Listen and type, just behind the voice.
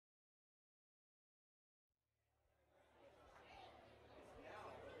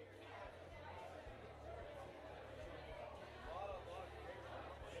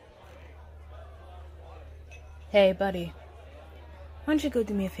Hey, buddy. Why don't you go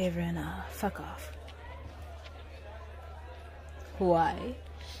do me a favor and, fuck off? Why?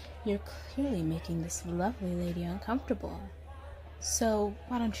 You're clearly making this lovely lady uncomfortable. So,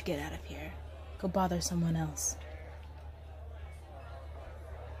 why don't you get out of here? Go bother someone else.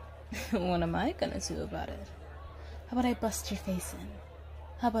 What am I gonna do about it? How about I bust your face in?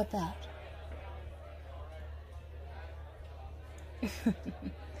 How about that?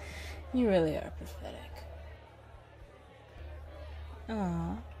 You really are pathetic.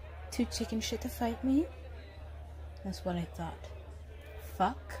 Aw, too chicken shit to fight me? That's what I thought.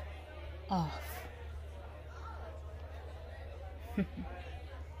 Fuck off.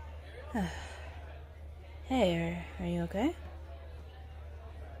 Hey, are you okay?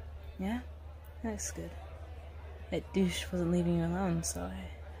 Yeah? That's good. That douche wasn't leaving you alone, so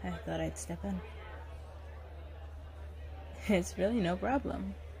I thought I'd step in. It's really no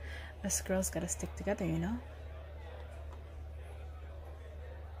problem. Us girls gotta stick together, you know?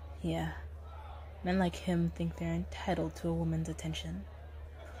 Yeah. Men like him think they're entitled to a woman's attention.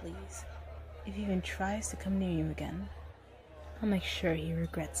 Please. If he even tries to come near you again, I'll make sure he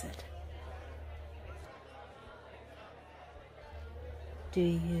regrets it. Do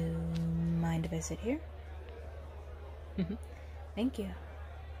you mind if I sit here? Thank you.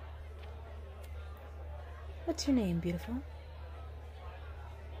 What's your name, beautiful?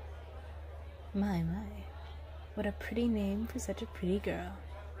 My. What a pretty name for such a pretty girl.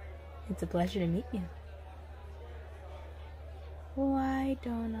 It's a pleasure to meet you. Why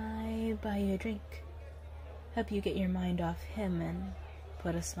don't I buy you a drink? Help you get your mind off him and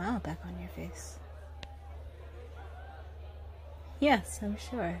put a smile back on your face. Yes, I'm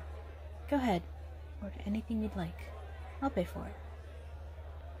sure. Go ahead. Order anything you'd like. I'll pay for it.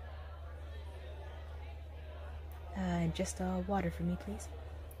 Just water for me, please.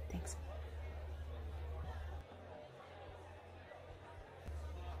 Thanks.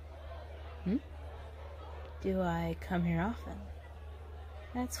 Do I come here often?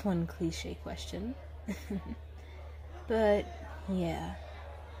 That's one cliche question. But, yeah,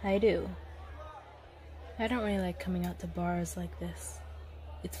 I do. I don't really like coming out to bars like this.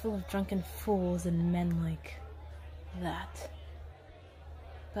 It's full of drunken fools and men like that.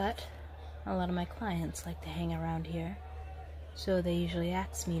 But a lot of my clients like to hang around here, so they usually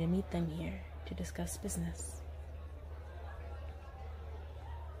ask me to meet them here to discuss business.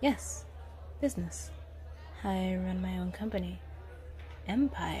 Yes, business. I run my own company.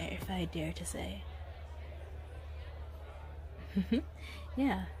 Empire, if I dare to say.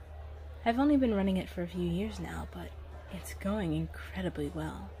 Yeah, I've only been running it for a few years now, but it's going incredibly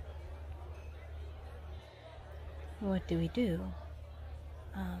well. What do we do?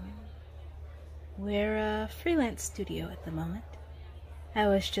 We're a freelance studio at the moment. I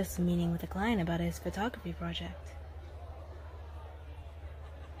was just meeting with a client about his photography project.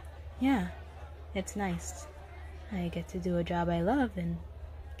 Yeah, it's nice. I get to do a job I love and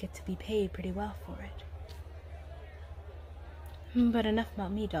get to be paid pretty well for it. But enough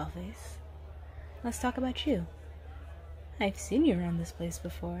about me, Dollface. Let's talk about you. I've seen you around this place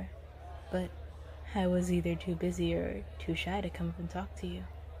before, but I was either too busy or too shy to come up and talk to you.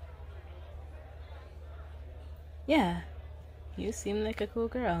 Yeah, you seem like a cool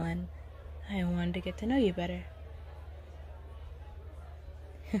girl, and I wanted to get to know you better.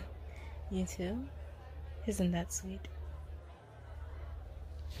 You too? Isn't that sweet?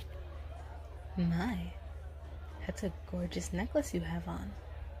 My, that's a gorgeous necklace you have on.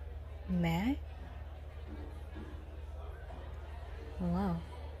 May I? Wow,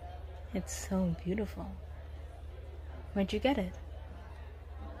 it's so beautiful. Where'd you get it?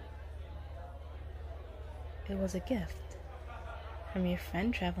 It was a gift. From your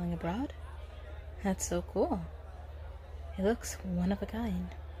friend traveling abroad? That's so cool. It looks one of a kind.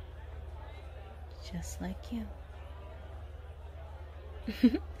 Just like you.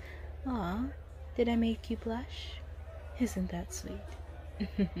 Aw, did I make you blush? Isn't that sweet?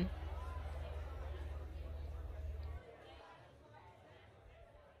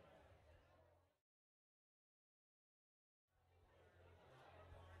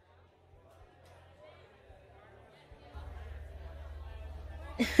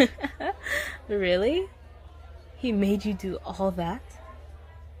 Really? He made you do all that?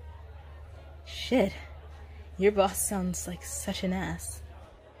 Shit, your boss sounds like such an ass.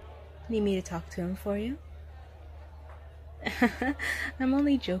 Need me to talk to him for you? I'm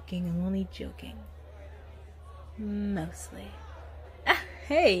only joking, Mostly. Ah,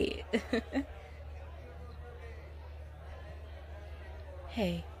 hey!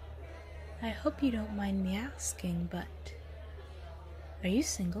 Hey, I hope you don't mind me asking, but are you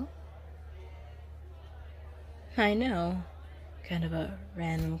single? I know. Kind of a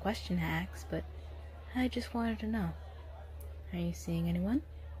random question to ask, but I just wanted to know. Are you seeing anyone?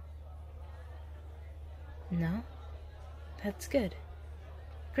 No? That's good.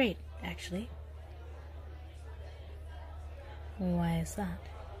 Great, actually. Why is that?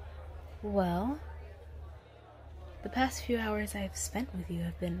 Well, the past few hours I've spent with you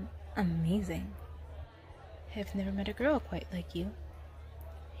have been amazing. I've never met a girl quite like you.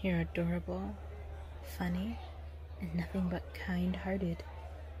 You're adorable, funny, and nothing but kind-hearted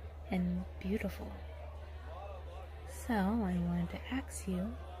and beautiful. So I wanted to ask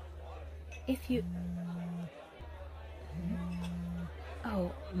you if you...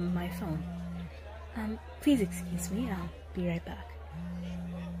 Oh, my phone. Please excuse me, I'll be right back.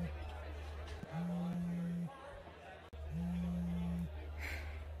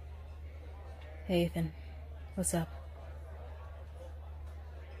 Hey Ethan, what's up?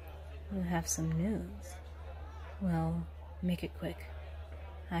 You have some news. Well, make it quick.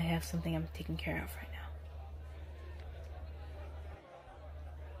 I have something I'm taking care of right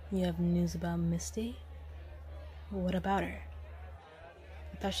now. You have news about Misty? What about her?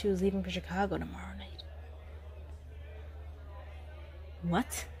 I thought she was leaving for Chicago tomorrow night.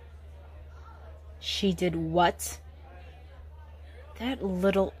 What? She did what? That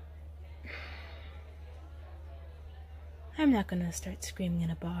little... I'm not gonna start screaming in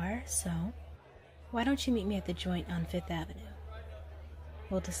a bar, so why don't you meet me at the joint on 5th Avenue?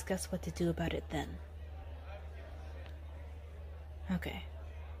 We'll discuss what to do about it then. Okay.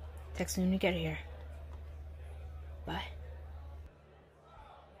 Text me when you get here. Bye.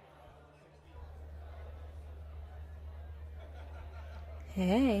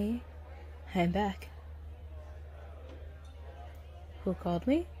 Hey, I'm back. Who called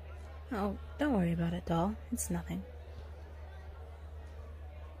me? Oh, don't worry about it, doll. It's nothing.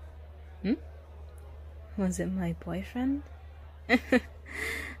 Was it my boyfriend?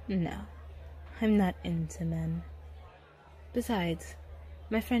 No, I'm not into men. Besides,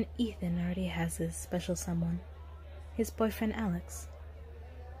 my friend Ethan already has this special someone. His boyfriend Alex.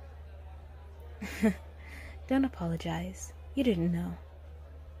 Don't apologize. You didn't know.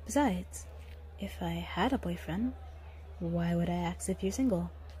 Besides, if I had a boyfriend, why would I ask if you're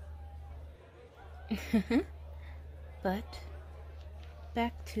single? But,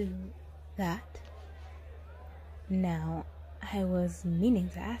 back to that. Now, I was meaning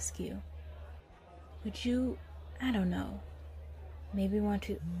to ask you, would you, I don't know, maybe want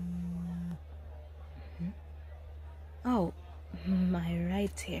to... Oh, my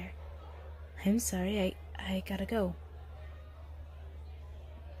ride's here. I'm sorry, I gotta go.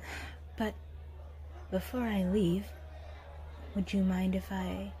 But, before I leave, would you mind if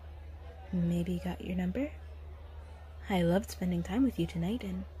I maybe got your number? I loved spending time with you tonight,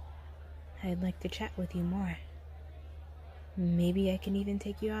 and I'd like to chat with you more. Maybe I can even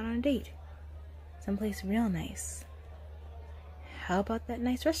take you out on a date. Someplace real nice. How about that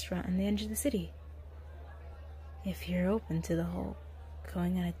nice restaurant on the edge of the city? If you're open to the whole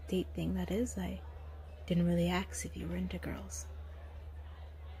going on a date thing, that is, I didn't really ask if you were into girls.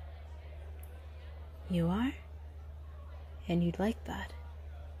 You are? And you'd like that?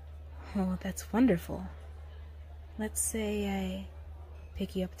 Oh, that's wonderful. Let's say I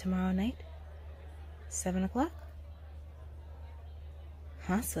pick you up tomorrow night? 7 o'clock?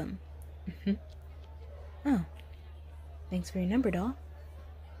 Awesome. Oh, thanks for your number, doll.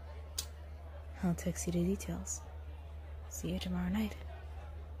 I'll text you the details. See you tomorrow night.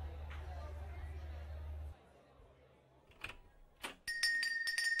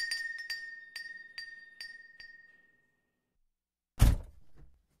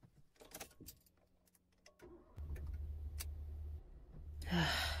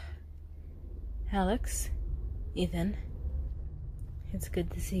 Alex, Ethan, it's good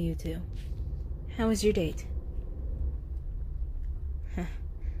to see you too. How was your date?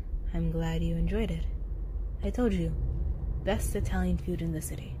 I'm glad you enjoyed it. I told you, best Italian food in the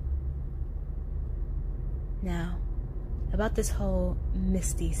city. Now, about this whole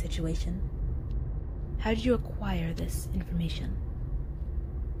Misty situation. How did you acquire this information?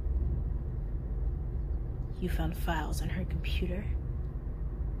 You found files on her computer?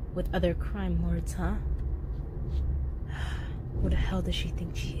 With other crime lords, huh? Who the hell does she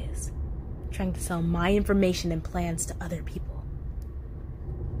think she is? Trying to sell my information and plans to other people.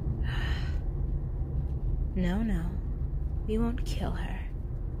 No, we won't kill her.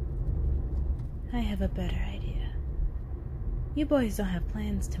 I have a better idea. You boys don't have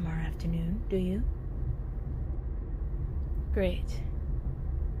plans tomorrow afternoon, do you? Great.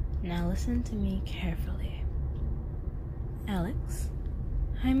 Now listen to me carefully. Alex,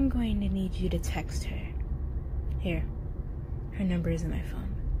 I'm going to need you to text her Here. Her number is in my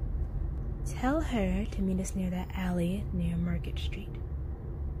phone. Tell her to meet us near that alley near Market Street.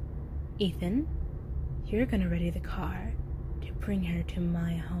 Ethan, you're gonna ready the car to bring her to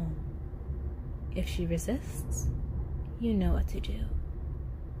my home. If she resists, you know what to do.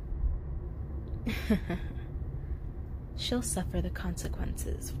 She'll suffer the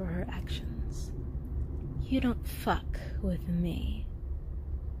consequences for her actions. You don't fuck with me.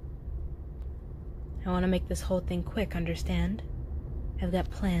 I want to make this whole thing quick, understand? I've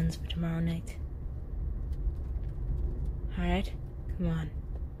got plans for tomorrow night. Alright, come on.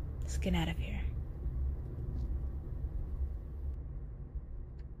 Let's get out of here.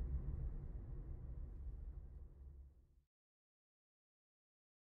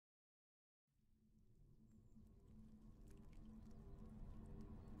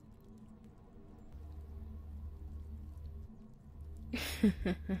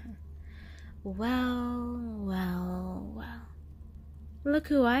 Well. Look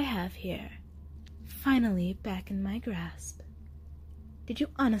who I have here. Finally back in my grasp. Did you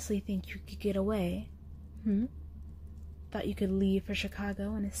honestly think you could get away? Thought you could leave for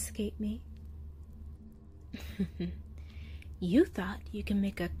Chicago and escape me? You thought you can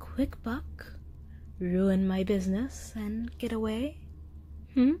make a quick buck, ruin my business, and get away?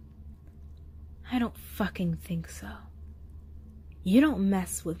 I don't fucking think so. You don't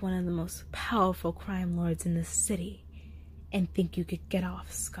mess with one of the most powerful crime lords in this city and think you could get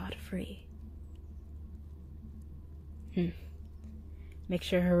off scot-free. Make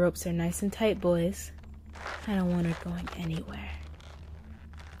sure her ropes are nice and tight, boys. I don't want her going anywhere.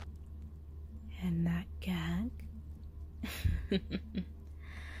 And that gag?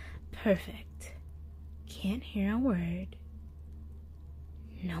 Perfect. Can't hear a word.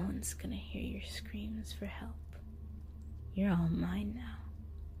 No one's gonna hear your screams for help. You're all mine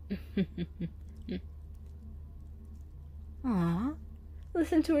now. Aw,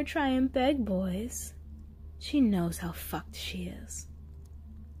 listen to her try and beg, boys. She knows how fucked she is.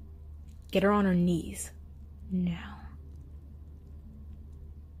 Get her on her knees. Now.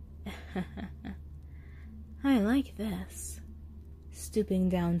 I like this. Stooping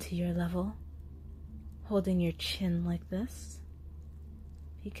down to your level. Holding your chin like this.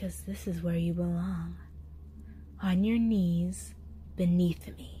 Because this is where you belong. On your knees, beneath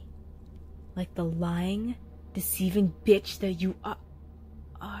me. Like the lying, deceiving bitch that you are.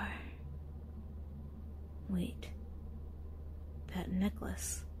 Wait. That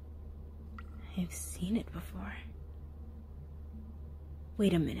necklace. I've seen it before.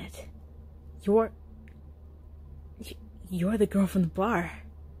 Wait a minute. You're the girl from the bar.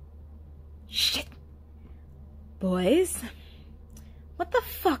 Shit. Boys, what the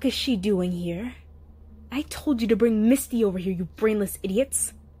fuck is she doing here? I told you to bring Misty over here, you brainless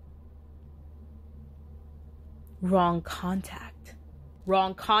idiots. Wrong contact.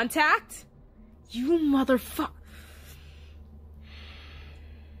 Wrong contact? You motherfucker.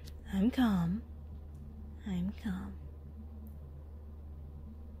 I'm calm.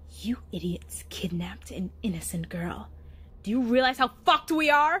 You idiots kidnapped an innocent girl. Do you realize how fucked we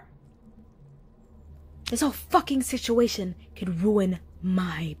are? This whole fucking situation could ruin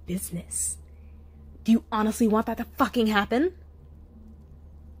my business. Do you honestly want that to fucking happen?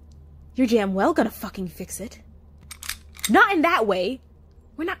 You're damn well gonna fucking fix it. Not in that way.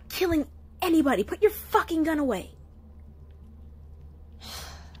 We're not killing anybody. Put your fucking gun away.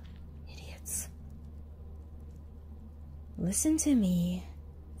 Idiots. Listen to me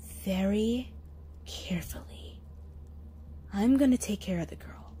very carefully. I'm gonna take care of the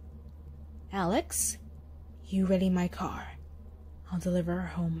girl. Alex, you ready my car. I'll deliver her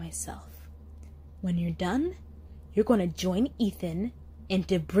home myself. When you're done, you're gonna join Ethan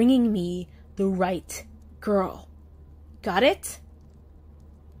into bringing me the right girl. Got it?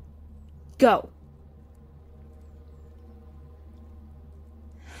 Go.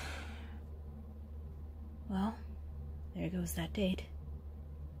 Well, there goes that date.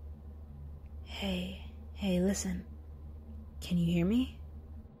 Hey, listen. Can you hear me?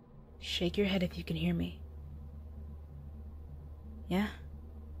 Shake your head if you can hear me. Yeah?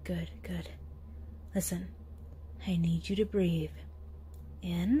 Good. Listen, I need you to breathe.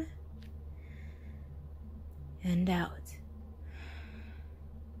 In and out.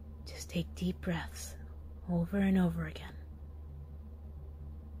 Just take deep breaths over and over again.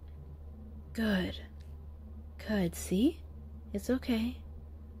 Good. See? It's okay.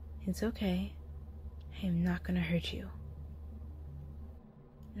 I'm not gonna hurt you.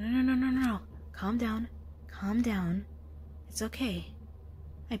 No. Calm down. It's okay.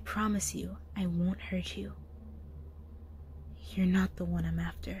 I promise you, I won't hurt you. You're not the one I'm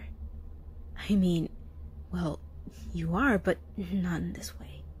after. I mean, well, You are, but not in this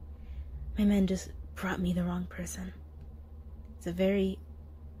way. My men just brought me the wrong person. It's a very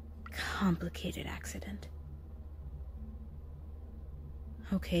complicated accident.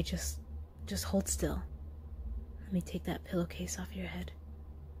 Okay, just hold still. Let me take that pillowcase off your head.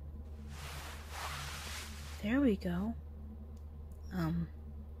 There we go.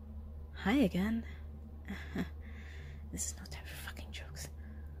 Hi again. This is no time for fucking jokes.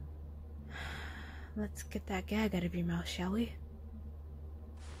 Let's get that gag out of your mouth, shall we?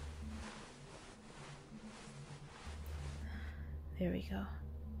 There we go.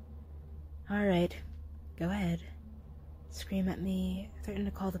 Alright, go ahead. Scream at me, threaten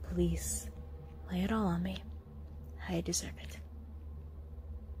to call the police. Lay it all on me. I deserve it.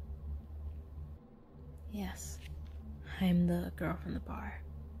 Yes, I'm the girl from the bar.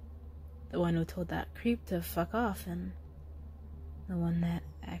 The one who told that creep to fuck off, and the one that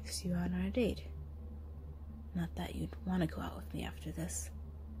asked you out on a date. Not that you'd want to go out with me after this.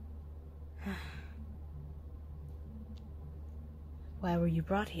 Why were you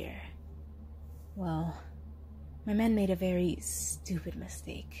brought here? Well, my men made a very stupid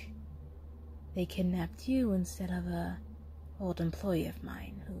mistake. They kidnapped you instead of a old employee of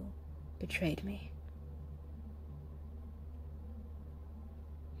mine who betrayed me.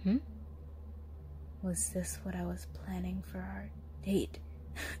 Was this what I was planning for our date?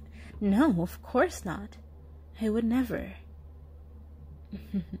 No, of course not. I would never.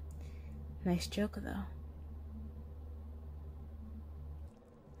 Nice joke, though.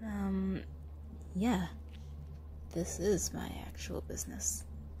 Yeah. This is my actual business.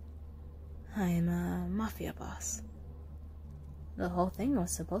 I am a mafia boss. The whole thing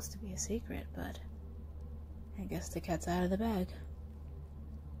was supposed to be a secret, but I guess the cat's out of the bag.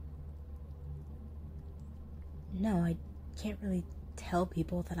 No, I can't really tell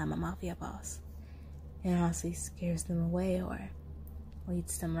people that I'm a mafia boss. It honestly scares them away or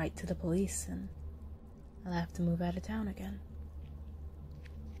leads them right to the police, and I'll have to move out of town again.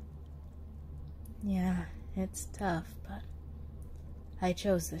 Yeah, it's tough, but I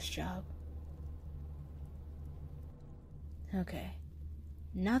chose this job. Okay,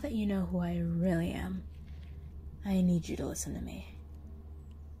 now that you know who I really am, I need you to listen to me.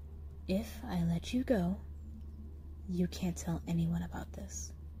 If I let you go, you can't tell anyone about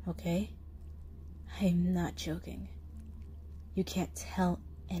this, okay? I'm not joking. You can't tell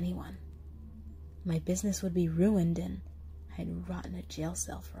anyone. My business would be ruined and I'd rot in a jail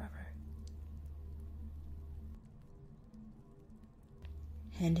cell forever.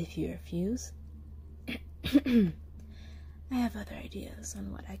 And if you refuse, I have other ideas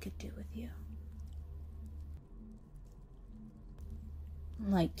on what I could do with you.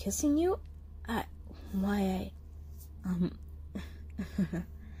 Like kissing you?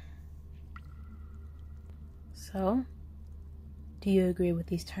 So, do you agree with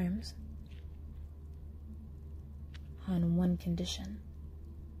these terms? On one condition.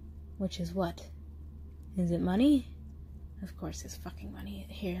 Which is what? Is it money? Of course it's fucking money.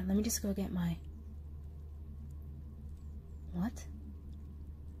 Here, let me just go get my... What?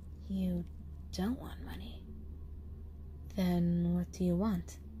 You don't want money. Then what do you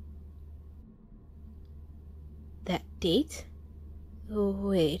want? That date? Oh,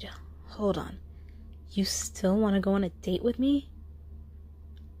 wait, hold on. You still want to go on a date with me?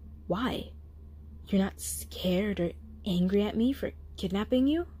 Why? You're not scared or angry at me for kidnapping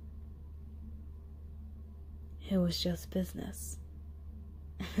you? It was just business.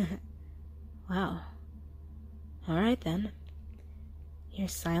 Wow. Alright then.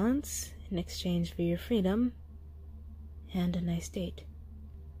 Here's silence in exchange for your freedom and a nice date.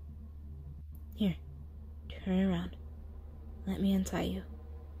 Here, turn around. Let me untie you.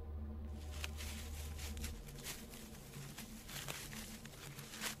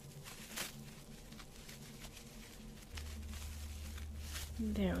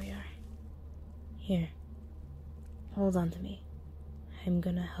 There we are. Here. Hold on to me. I'm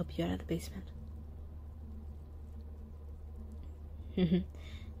gonna help you out of the basement.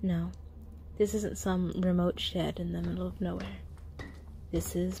 No, this isn't some remote shed in the middle of nowhere.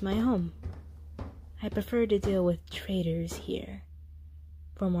 This is my home. I prefer to deal with traders here.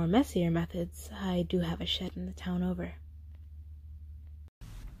 For more messier methods, I do have a shed in the town over.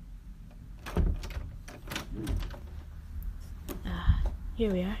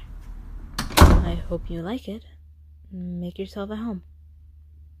 Here we are. I hope you like it. Make yourself at home.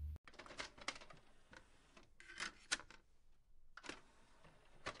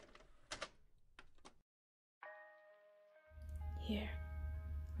 Here,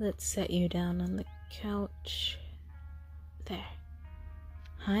 let's set you down on the couch. There.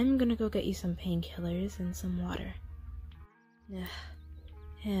 I'm gonna go get you some painkillers and some water.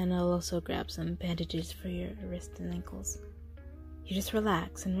 And I'll also grab some bandages for your wrists and ankles. You just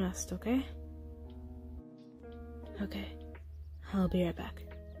relax and rest, okay? Okay, I'll be right back.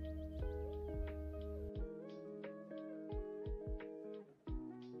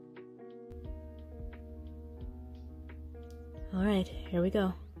 Alright, here we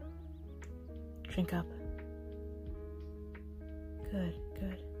go. Drink up. Good,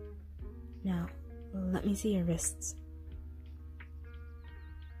 good. Now, let me see your wrists.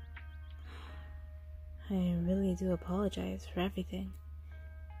 I really do apologize for everything.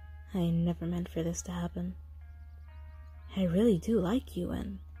 I never meant for this to happen. I really do like you,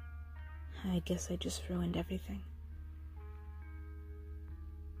 and I guess I just ruined everything.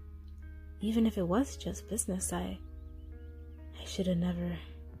 Even if it was just business, I should have never...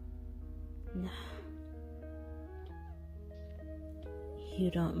 No.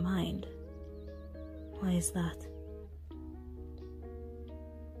 You don't mind. Why is that?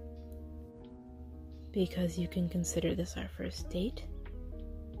 Because you can consider this our first date?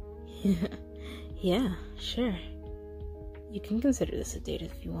 Yeah, sure. You can consider this a date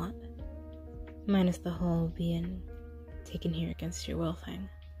if you want. Minus the whole being taken here against your will thing.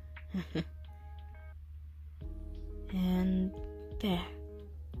 And there.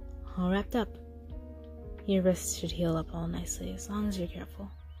 All wrapped up. Your wrists should heal up all nicely as long as you're careful.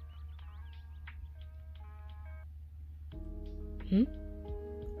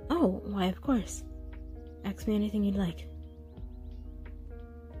 Oh, why of course. Ask me anything you'd like.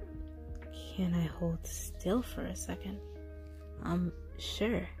 Can I hold still for a second?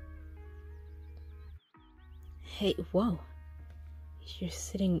 Sure. Hey, whoa. You're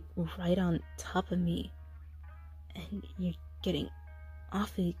sitting right on top of me. And you're getting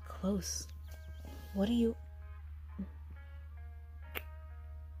awfully close. What are you...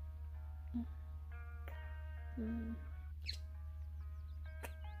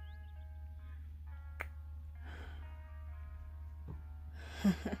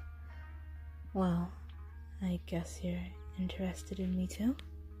 Well, I guess you're interested in me too?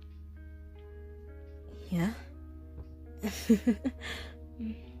 Yeah?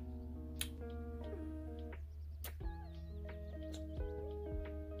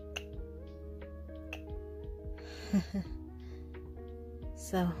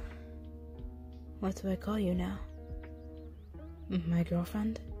 So, what do I call you now? My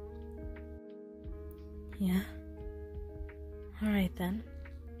girlfriend? Yeah? Alright then,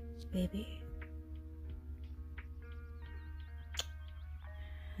 baby.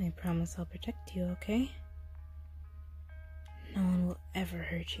 I promise I'll protect you, okay? No one will ever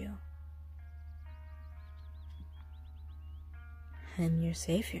hurt you. I'm your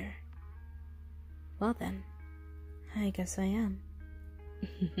savior. Well then, I guess I am.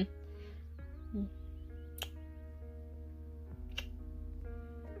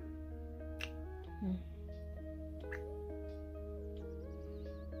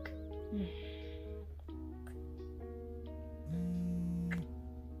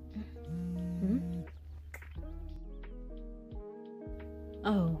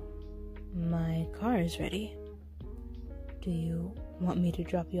 Oh, my car is ready. Do you want me to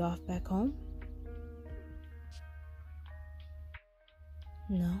drop you off back home?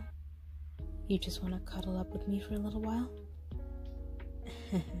 No? You just want to cuddle up with me for a little while?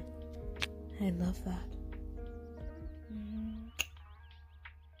 I love that.